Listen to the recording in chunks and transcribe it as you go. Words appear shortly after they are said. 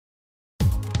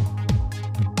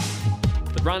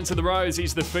Run to the Rose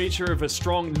is the feature of a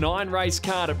strong 9-race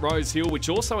card at Rosehill, which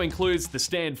also includes the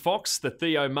Stan Fox, the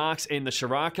Theo Marks and the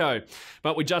Scirocco.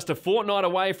 But we're just a fortnight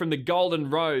away from the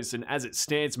Golden Rose, and as it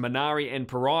stands, Minari and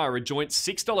Pariah are joint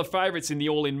 $6 favourites in the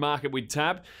all-in market with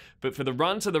Tab. But for the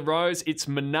Run to the Rose, it's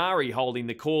Minari holding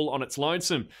the call on its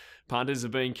lonesome. Punters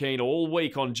have been keen all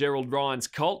week on Gerald Ryan's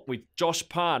colt, with Josh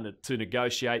Parr to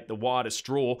negotiate the widest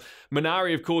draw.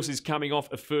 Minari, of course, is coming off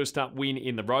a first-up win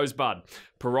in the Rosebud.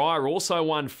 Pariah also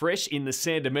won fresh in the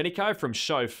San Domenico from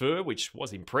Chauffeur, which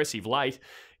was impressive late.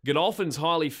 Godolphin's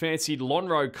highly fancied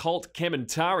Lonhro colt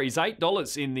Kementari is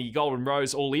 $8 in the Golden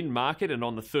Rose all-in market and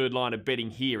on the third line of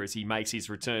betting here as he makes his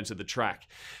return to the track.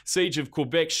 Siege of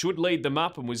Quebec should lead them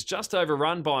up and was just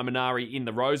overrun by Minari in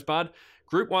the Rosebud.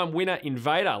 Group 1 winner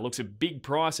Invader looks a big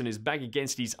price and is back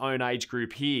against his own age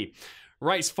group here.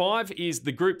 Race 5 is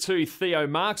the Group 2 Theo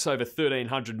Marks over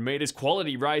 1,300 metres.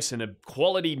 Quality race and a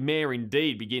quality mare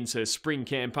indeed begins her spring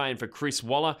campaign for Chris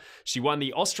Waller. She won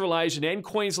the Australasian and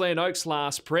Queensland Oaks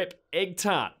last prep. Egg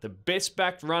Tart, the best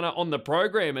backed runner on the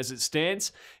program as it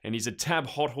stands, and is a Tab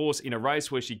hot horse in a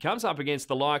race where she comes up against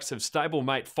the likes of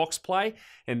stablemate Foxplay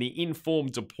and the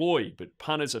informed Deploy, but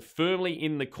punters are firmly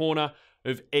in the corner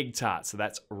of Egg Tart. So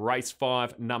that's race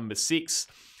 5, number 6.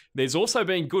 There's also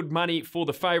been good money for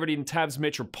the favourite in Tab's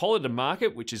Metropolitan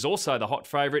market, which is also the hot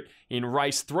favourite in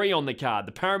race 3 on the card.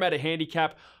 The Parramatta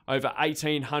Handicap over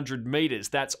 1,800 metres.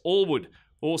 That's Allwood,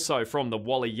 also from the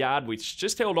Waller Yard, which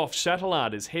just held off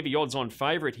Chatillard as heavy odds on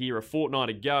favourite here a fortnight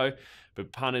ago,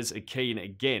 but punters are keen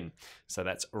again. So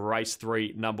that's race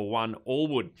 3, number 1,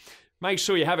 Allwood. Make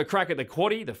sure you have a crack at the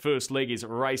quaddie. The first leg is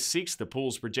race 6. The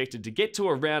pool's projected to get to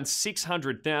around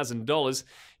 $600,000.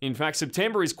 In fact,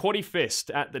 September is Quaddie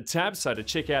Fest at the Tab, so to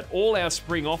check out all our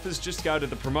spring offers, just go to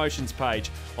the promotions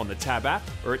page on the Tab app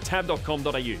or at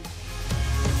tab.com.au.